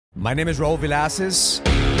My name is Raul Villacis,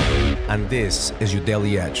 and this is your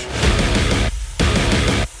Daily Edge.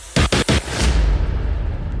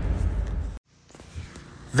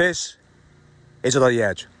 This is your Daily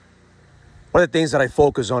Edge. One of the things that I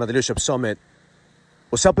focus on at the Leadership Summit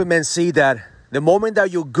was helping men see that the moment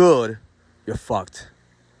that you're good, you're fucked.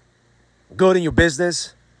 Good in your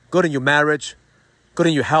business, good in your marriage, good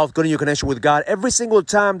in your health, good in your connection with God. Every single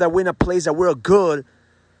time that we're in a place that we're good,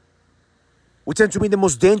 we tend to be in the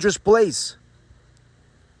most dangerous place.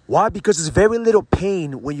 Why? Because there's very little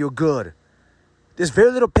pain when you're good. There's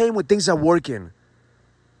very little pain when things are working.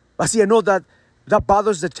 I know that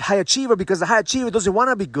bothers the high achiever, because the high achiever doesn't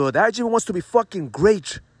want to be good. The high achiever wants to be fucking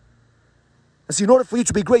great. And so in order for you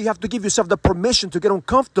to be great, you have to give yourself the permission to get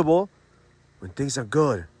uncomfortable when things are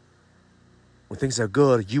good. When things are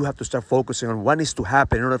good, you have to start focusing on what needs to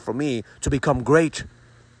happen in order for me to become great.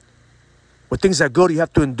 When things are good, you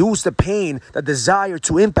have to induce the pain, the desire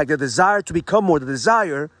to impact, the desire to become more, the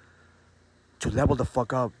desire to level the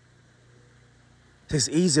fuck up. It's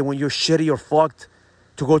easy when you're shitty or fucked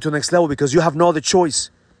to go to the next level because you have no other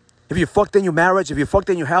choice. If you're fucked in your marriage, if you're fucked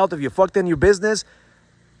in your health, if you're fucked in your business,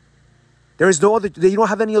 you don't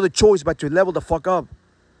have any other choice but to level the fuck up.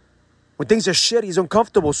 When things are shitty, it's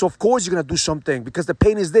uncomfortable, so of course you're going to do something because the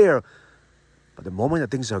pain is there. But the moment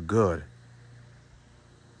that things are good,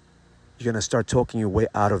 you're going to start talking your way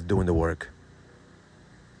out of doing the work.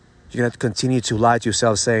 You're going to continue to lie to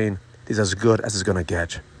yourself saying, this is as good as it's going to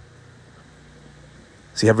get.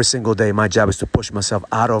 See, every single day, my job is to push myself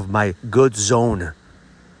out of my good zone,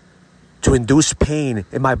 to induce pain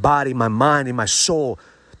in my body, my mind, in my soul,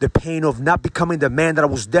 the pain of not becoming the man that I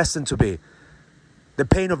was destined to be, the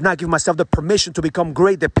pain of not giving myself the permission to become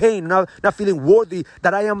great, the pain of not feeling worthy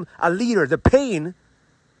that I am a leader, the pain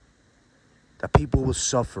that people will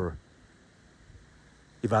suffer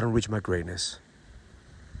if I don't reach my greatness.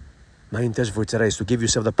 My intention for today is to give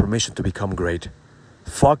yourself the permission to become great.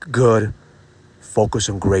 Fuck good, focus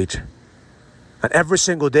on great. And every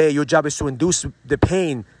single day, your job is to induce the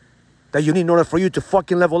pain that you need in order for you to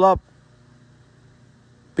fucking level up.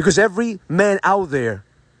 Because every man out there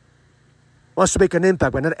wants to make an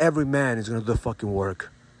impact, but not every man is going to do the fucking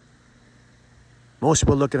work. Most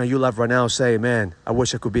people looking at your life right now say, man, I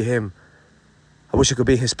wish I could be him. I wish I could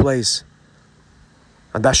be in his place.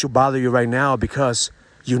 And that should bother you right now because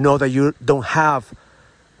you know that you don't have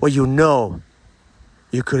what you know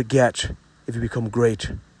you could get if you become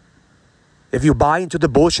great. If you buy into the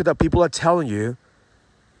bullshit that people are telling you,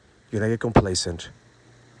 you're going to get complacent.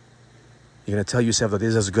 You're going to tell yourself that this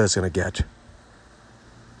is as good as it's going to get.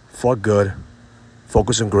 Fuck good.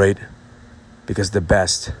 Focus on great. Because the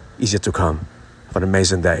best is yet to come. Have an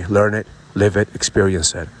amazing day. Learn it, live it,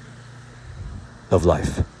 experience it. Love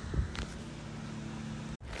life.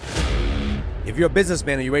 If you're a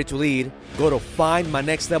businessman and you're ready to lead, go to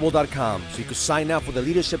findmynextlevel.com so you can sign up for the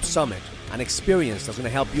Leadership Summit, an experience that's going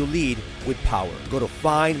to help you lead with power. Go to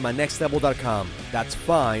findmynextlevel.com. That's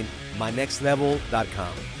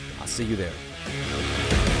findmynextlevel.com. I'll see you there.